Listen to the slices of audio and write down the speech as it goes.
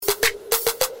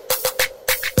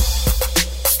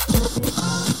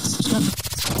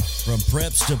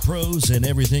preps to pros and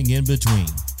everything in between.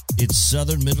 It's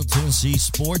Southern Middle Tennessee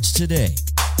Sports Today.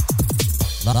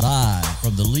 Live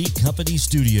from the Lee Company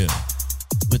studio.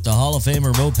 With the Hall of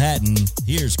Famer Mo Patton,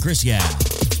 here's Chris Yao.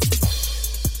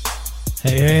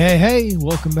 Hey.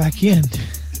 Welcome back in.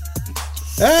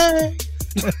 Hey.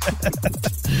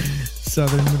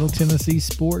 Southern Middle Tennessee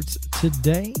Sports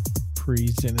Today,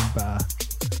 presented by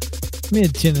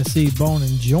Mid-Tennessee Bone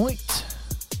and Joint.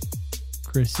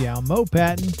 Chris Yao, Mo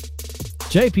Patton,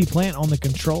 JP Plant on the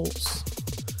controls.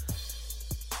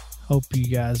 Hope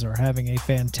you guys are having a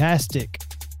fantastic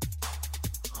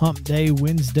Hump Day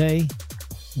Wednesday.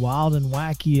 Wild and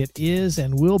wacky it is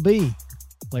and will be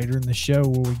later in the show,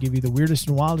 where we give you the weirdest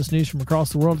and wildest news from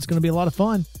across the world. It's going to be a lot of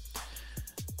fun.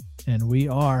 And we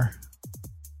are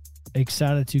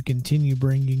excited to continue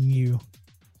bringing you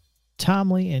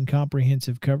timely and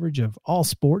comprehensive coverage of all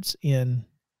sports in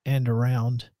and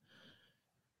around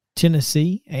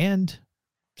Tennessee. And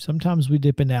sometimes we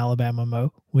dip into Alabama,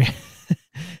 Mo.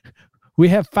 We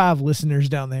have 5 listeners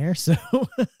down there, so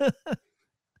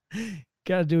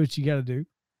got to do what you got to do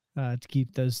to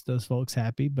keep those folks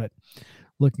happy. But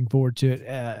looking forward to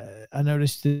it. I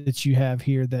noticed that you have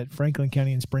here that Franklin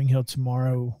County and Spring Hill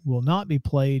tomorrow will not be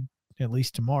played, at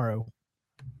least tomorrow.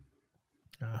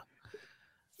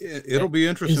 It'll be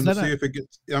interesting to see if it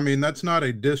gets. I mean, that's not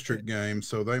a district game,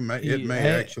 so it may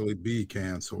actually be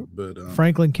canceled. But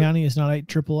Franklin County is not 8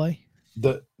 AAA.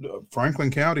 The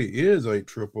Franklin County is 8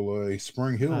 AAA.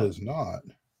 Spring Hill is not.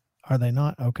 Are they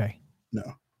not? Okay. No.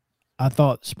 I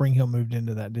thought Spring Hill moved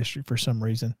into that district for some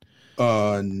reason.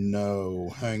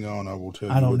 No. Hang on, I will tell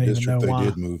you what district they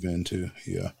did move into.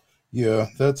 Yeah.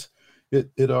 That's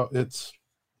it. It's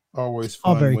always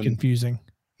fun. All very confusing.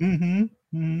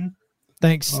 Mm-hmm.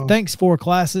 Thanks for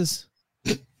classes.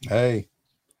 Hey,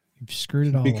 you've screwed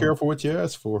it all. Be careful what you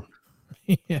ask for.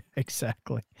 Yeah,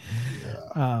 exactly.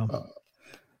 Yeah.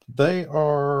 They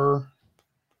are.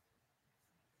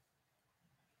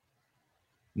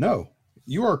 No,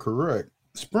 you are correct.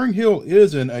 Spring Hill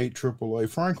is in 8 AAA.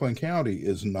 Franklin County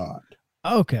is not.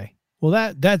 Okay.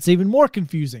 Well, that's even more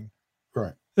confusing.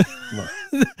 Right.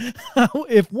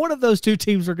 If one of those two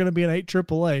teams are going to be in 8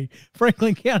 AAA,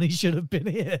 Franklin County should have been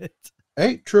it.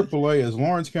 8 AAA is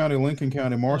Lawrence County, Lincoln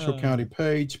County, Marshall County,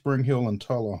 Page, Spring Hill, and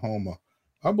Tullahoma.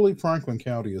 I believe Franklin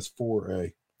County is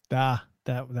 4A. That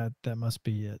must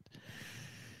be it.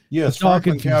 Yes,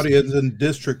 Franklin County is in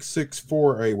District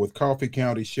 6-4A with Coffee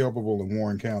County, Shelbyville, and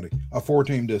Warren County, a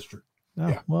 4-team district. Oh,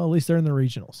 yeah. Well, at least they're in the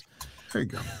regionals. There you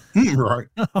go. Right.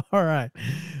 All right.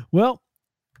 Well,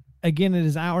 again, it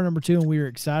is hour number 2, and we are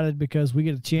excited because we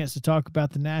get a chance to talk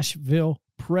about the Nashville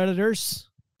Predators.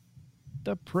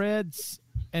 The Preds.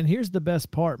 And here's the best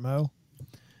part, Mo.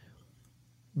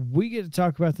 We get to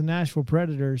talk about the Nashville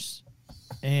Predators,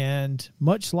 and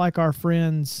much like our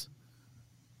friends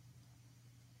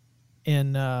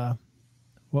in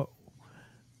what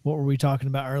were we talking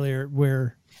about earlier,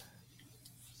 where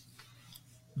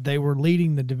they were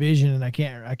leading the division, and I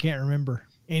can't remember.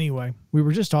 Anyway, we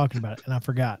were just talking about it, and I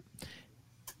forgot.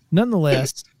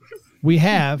 Nonetheless, we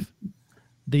have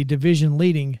the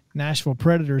division-leading Nashville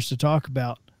Predators to talk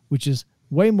about, which is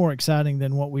way more exciting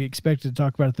than what we expected to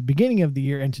talk about at the beginning of the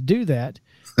year. And to do that,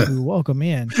 we welcome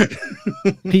in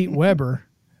Pete Weber.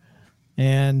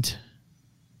 And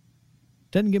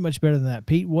doesn't get much better than that.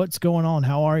 Pete, what's going on?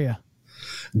 How are you?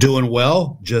 Doing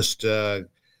well. Just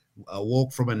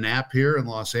awoke from a nap here in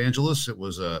Los Angeles. It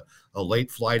was a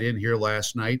late flight in here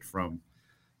last night from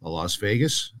Las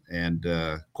Vegas, and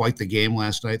quite the game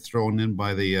last night thrown in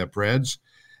by the Preds,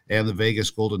 and the Vegas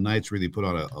Golden Knights really put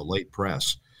on a late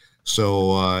press.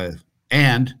 So,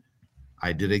 and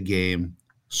I did a game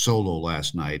solo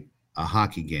last night, a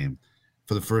hockey game,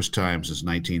 for the first time since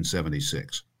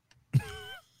 1976.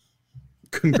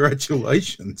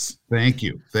 Congratulations. Thank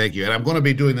you. And I'm going to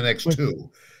be doing the next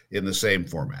 2 in the same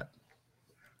format.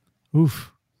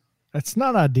 Oof. That's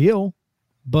not ideal,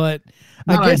 but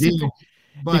I guess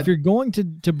if you're going to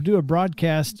do a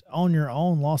broadcast on your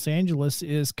own, Los Angeles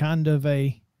is kind of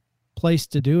a place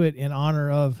to do it in honor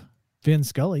of Vin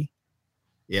Scully.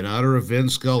 In honor of Vin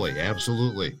Scully,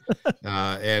 absolutely.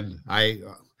 And I,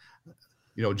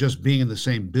 just being in the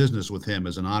same business with him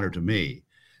is an honor to me.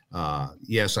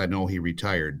 Yes, I know he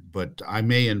retired, but I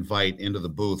may invite into the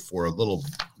booth for a little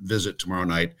visit tomorrow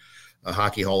night a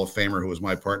Hockey Hall of Famer who was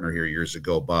my partner here years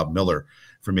ago, Bob Miller,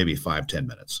 for maybe 5-10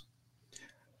 minutes.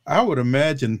 I would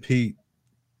imagine, Pete,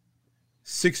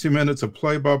 60 minutes of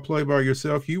play-by-play by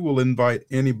yourself, you will invite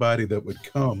anybody that would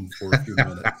come for a few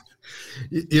minutes.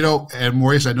 And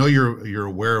Maurice, I know you're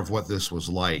aware of what this was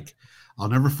like. I'll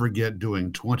never forget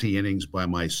doing 20 innings by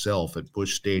myself at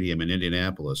Busch Stadium in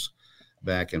Indianapolis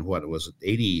back in what was it,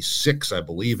 86, I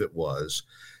believe it was.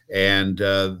 And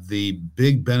the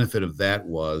big benefit of that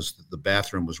was that the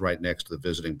bathroom was right next to the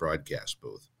visiting broadcast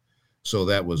booth. So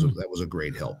that was a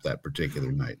great help that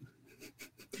particular night.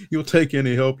 You'll take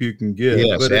any help you can get.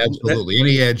 Yes, absolutely.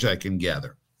 Any edge I can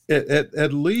gather.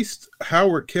 At least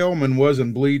Howard Kellman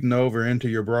wasn't bleeding over into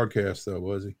your broadcast, though,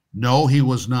 was he? No, he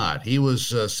was not. He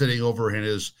was sitting over in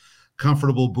his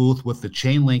comfortable booth with the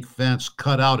chain link fence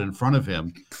cut out in front of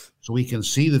him so he can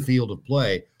see the field of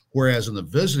play. Whereas in the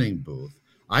visiting booth,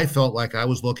 I felt like I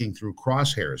was looking through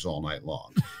crosshairs all night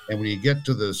long. And when you get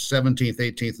to the 17th,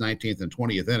 18th, 19th, and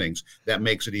 20th innings, that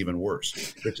makes it even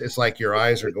worse. It's like your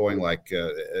eyes are going like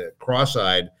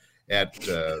cross-eyed at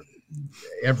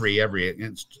every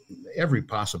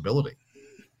possibility.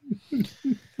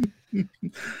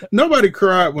 Nobody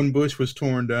cried when Busch was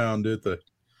torn down, did they?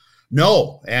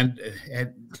 No, and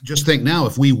just think now,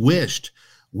 if we wished,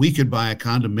 we could buy a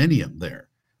condominium there.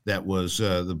 That was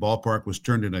the ballpark was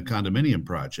turned into a condominium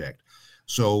project,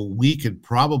 so we could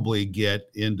probably get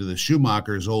into the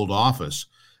Schumacher's old office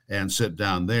and sit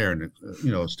down there and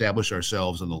establish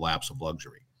ourselves in the laps of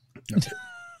luxury.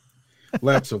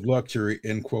 Laps of luxury,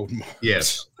 in quote marks.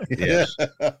 Yes.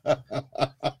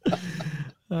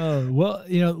 Well,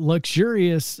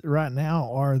 luxurious right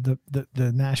now are the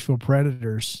Nashville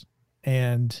Predators.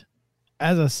 And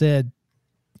as I said,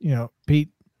 Pete,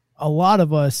 a lot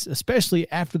of us, especially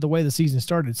after the way the season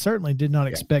started, certainly did not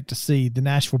expect to see the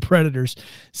Nashville Predators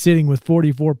sitting with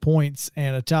 44 points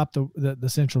and atop the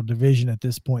Central Division at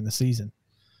this point in the season.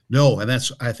 No, and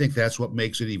I think that's what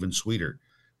makes it even sweeter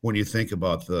when you think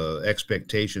about the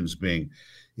expectations being,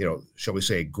 shall we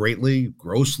say,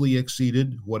 grossly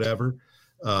exceeded, whatever.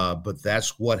 But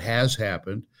that's what has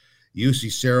happened.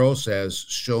 UC Saros has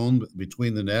shown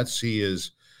between the nets he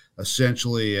is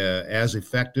essentially as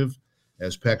effective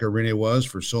as Pekka Rinne was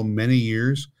for so many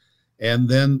years. And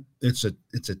then it's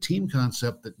a team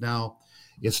concept that now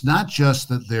it's not just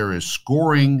that there is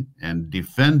scoring and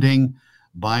defending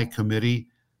by committee,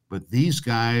 but these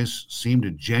guys seem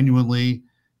to genuinely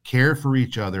care for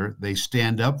each other. They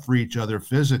stand up for each other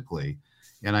physically.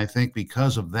 And I think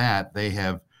because of that, they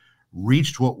have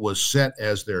reached what was set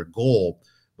as their goal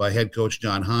by head coach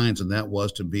John Hines, and that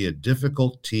was to be a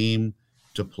difficult team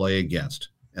to play against.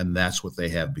 And that's what they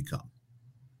have become.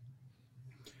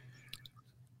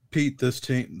 Pete,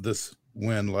 this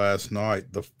win last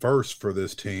night, the first for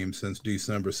this team since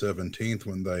December 17th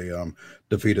when they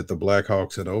defeated the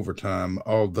Blackhawks in overtime,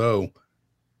 although,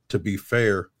 to be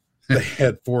fair, they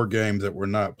had 4 games that were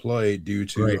not played due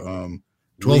to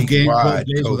 12 days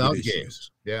COVID without issues.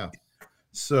 games. Yeah.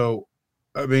 So,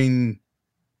 I mean,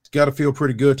 it's got to feel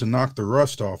pretty good to knock the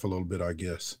rust off a little bit, I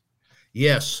guess.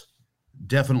 Yes,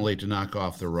 definitely to knock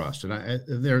off the rust.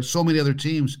 And there are so many other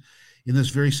teams in this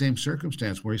very same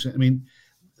circumstance where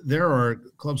there are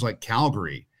clubs like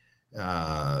Calgary,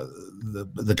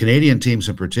 the Canadian teams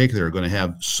in particular are going to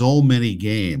have so many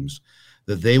games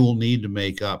that they will need to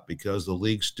make up because the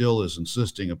league still is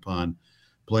insisting upon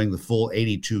playing the full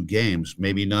 82 games,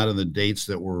 maybe not in the dates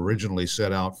that were originally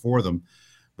set out for them,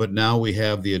 but now we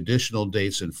have the additional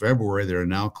dates in February that are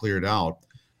now cleared out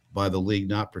by the league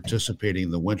not participating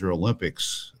in the Winter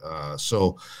Olympics.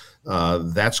 So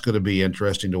that's going to be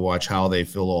interesting to watch how they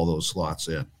fill all those slots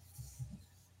in.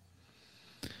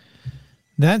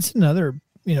 That's another,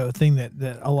 thing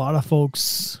that a lot of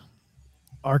folks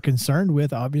are concerned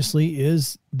with, obviously,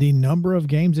 is the number of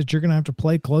games that you're going to have to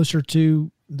play closer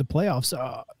to the playoffs.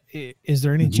 Is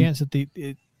there any chance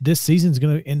that this season's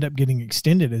going to end up getting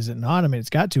extended? Is it not? I mean, it's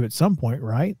got to at some point,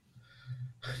 right?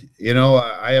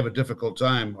 I have a difficult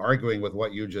time arguing with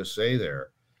what you just say there.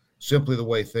 Simply the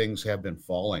way things have been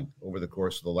falling over the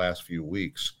course of the last few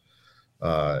weeks,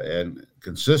 and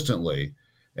consistently.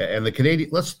 And the Canadian,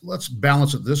 let's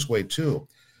balance it this way too.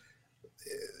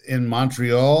 In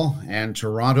Montreal and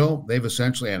Toronto,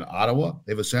 and Ottawa,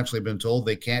 they've essentially been told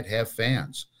they can't have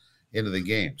fans into the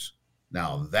games.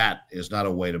 Now that is not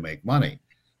a way to make money.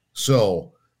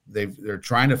 So they're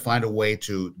trying to find a way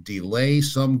to delay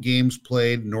some games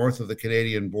played north of the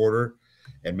Canadian border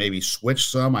and maybe switch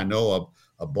some. I know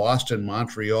a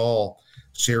Boston-Montreal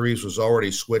series was already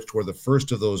switched where the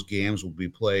first of those games will be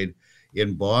played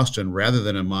in Boston rather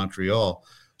than in Montreal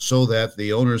so that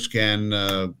the owners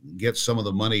can get some of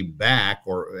the money back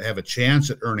or have a chance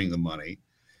at earning the money.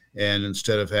 And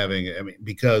instead of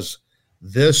because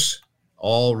this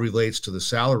all relates to the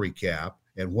salary cap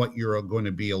and what you're going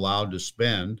to be allowed to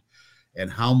spend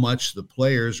and how much the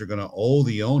players are going to owe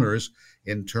the owners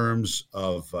in terms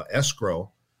of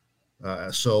escrow.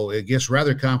 So it gets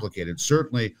rather complicated,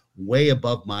 certainly way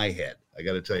above my head. I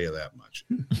got to tell you that much.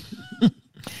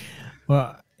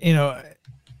 Well,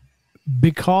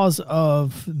 because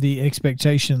of the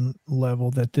expectation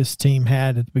level that this team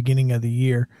had at the beginning of the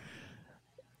year,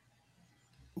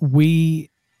 we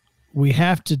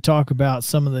have to talk about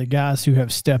some of the guys who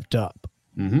have stepped up.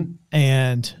 Mm-hmm.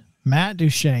 And Matt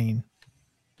Duchene,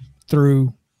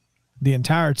 through the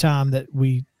entire time that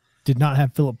we did not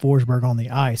have Philip Forsberg on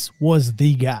the ice, was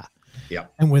the guy. Yeah.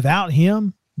 And without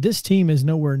him, this team is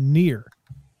nowhere near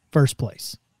first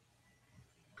place.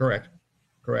 Correct.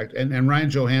 And Ryan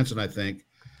Johansson, I think,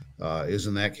 is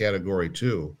in that category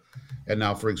too. And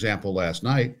now, for example, last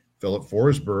night, Philip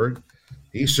Forsberg,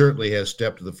 he certainly has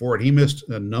stepped to the fore. He missed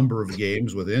a number of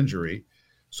games with injury.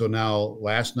 So now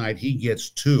last night he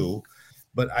gets 2.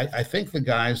 But I think the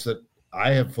guys that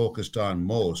I have focused on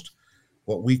most,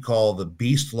 what we call the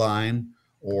beast line,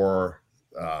 or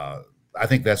I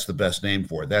think that's the best name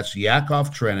for it. That's Yakov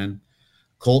Trenin,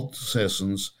 Colt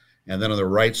Sissons, and then on the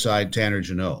right side, Tanner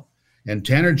Jeannot. And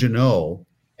Tanner Jeannot,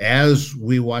 as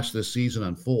we watch this season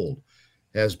unfold,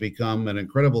 has become an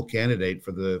incredible candidate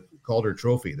for the Calder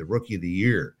Trophy, the Rookie of the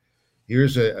Year.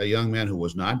 Here's a young man who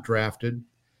was not drafted.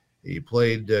 He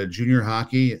played junior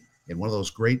hockey in one of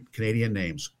those great Canadian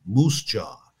names, Moose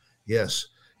Jaw. Yes,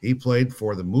 he played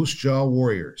for the Moose Jaw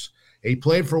Warriors. He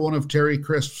played for one of Terry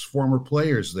Crisp's former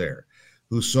players there,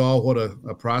 who saw what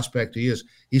a prospect he is.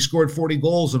 He scored 40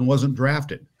 goals and wasn't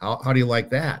drafted. How do you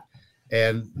like that?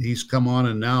 And he's come on,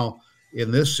 and now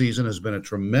in this season has been a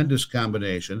tremendous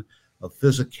combination of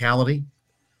physicality,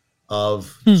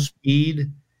 of speed,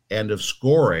 and of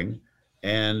scoring.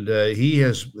 And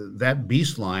that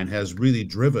beast line has really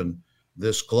driven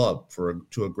this club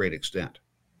to a great extent.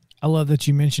 I love that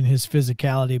you mentioned his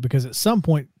physicality, because at some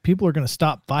point people are going to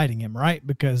stop fighting him, right?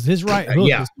 Because his right hook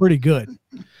is pretty good.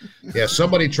 Yeah,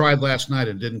 somebody tried last night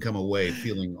and didn't come away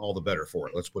feeling all the better for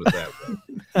it. Let's put it that way.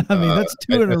 I mean, that's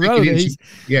 2 in a row.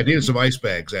 Needed some ice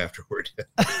bags afterward.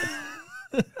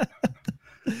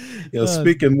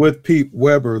 Speaking with Pete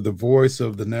Weber, the voice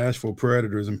of the Nashville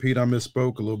Predators, and Pete, I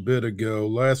misspoke a little bit ago.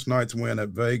 Last night's win at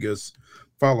Vegas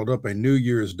followed up a New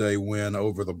Year's Day win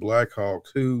over the Blackhawks,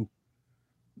 who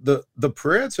the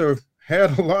Preds have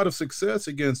had a lot of success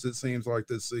against, it seems like,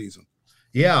 this season.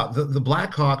 Yeah, the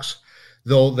Blackhawks,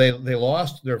 though they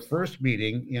lost their first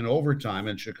meeting in overtime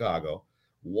in Chicago,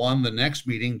 won the next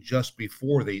meeting just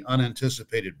before the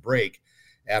unanticipated break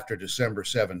after December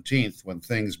 17th, when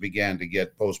things began to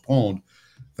get postponed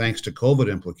thanks to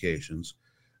COVID implications.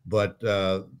 But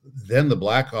then the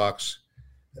Blackhawks,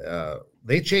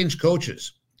 they changed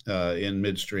coaches in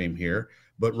midstream here.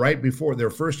 But right before their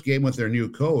first game with their new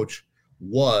coach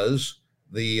was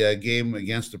the game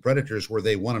against the Predators, where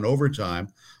they won in overtime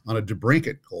on a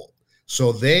DeBrincat goal.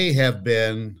 So they have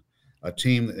been a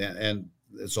team, and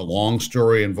it's a long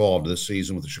story involved this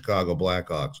season with the Chicago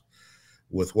Blackhawks,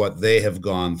 with what they have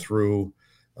gone through.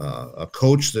 A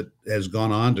coach that has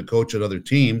gone on to coach another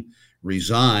team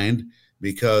resigned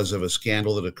because of a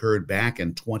scandal that occurred back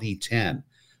in 2010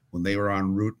 when they were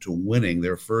en route to winning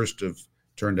their first of,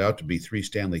 turned out to be 3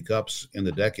 Stanley Cups in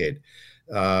the decade.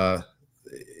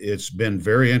 It's been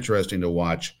very interesting to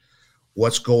watch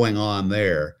what's going on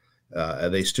there.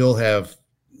 They still have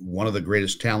one of the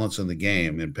greatest talents in the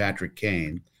game in Patrick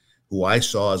Kane, who I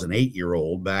saw as an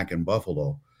 8-year-old back in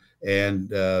Buffalo. And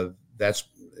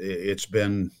it's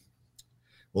been,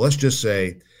 well, let's just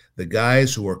say the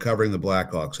guys who are covering the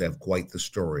Blackhawks have quite the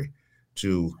story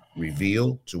to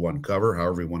reveal, to uncover,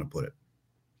 however you want to put it.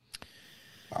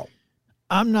 Wow.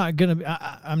 I'm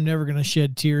never going to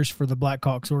shed tears for the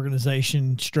Blackhawks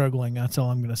organization struggling. That's all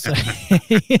I'm going to say.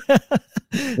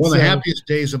 One of the happiest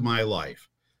days of my life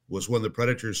was when the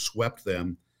Predators swept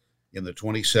them in the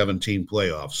 2017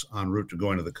 playoffs en route to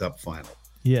going to the Cup final.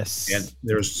 Yes. And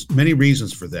there's many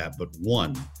reasons for that, but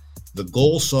one, the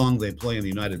goal song they play in the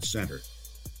United Center,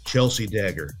 Chelsea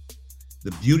Dagger.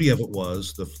 The beauty of it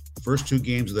was the first 2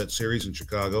 games of that series in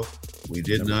Chicago, we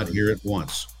did not hear it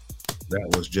once.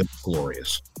 That was just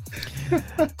glorious.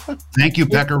 Thank you,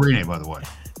 Pekka Rinne, by the way.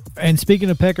 And speaking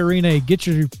of Pekka Rinne, get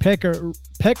your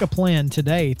Pekka plan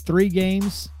today. 3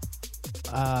 games,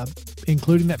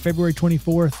 including that February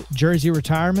 24th jersey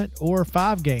retirement, or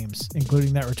 5 games,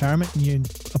 including that retirement. And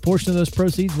a portion of those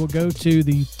proceeds will go to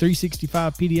the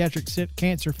 365 Pediatric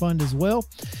Cancer Fund as well.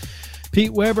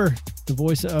 Pete Weber, the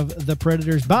voice of the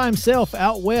Predators, by himself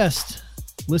out west.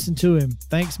 Listen to him.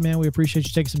 Thanks, man. We appreciate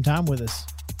you taking some time with us.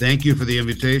 Thank you for the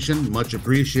invitation. Much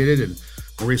appreciated. And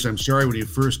Maurice, I'm sorry when you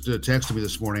first texted me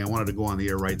this morning, I wanted to go on the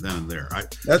air right then and there.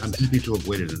 I'm happy to have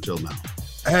waited until now.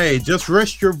 Hey, just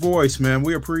rest your voice, man.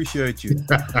 We appreciate you.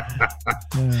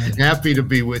 Happy to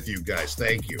be with you guys.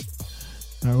 Thank you.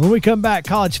 All right, when we come back,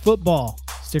 college football.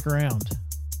 Stick around.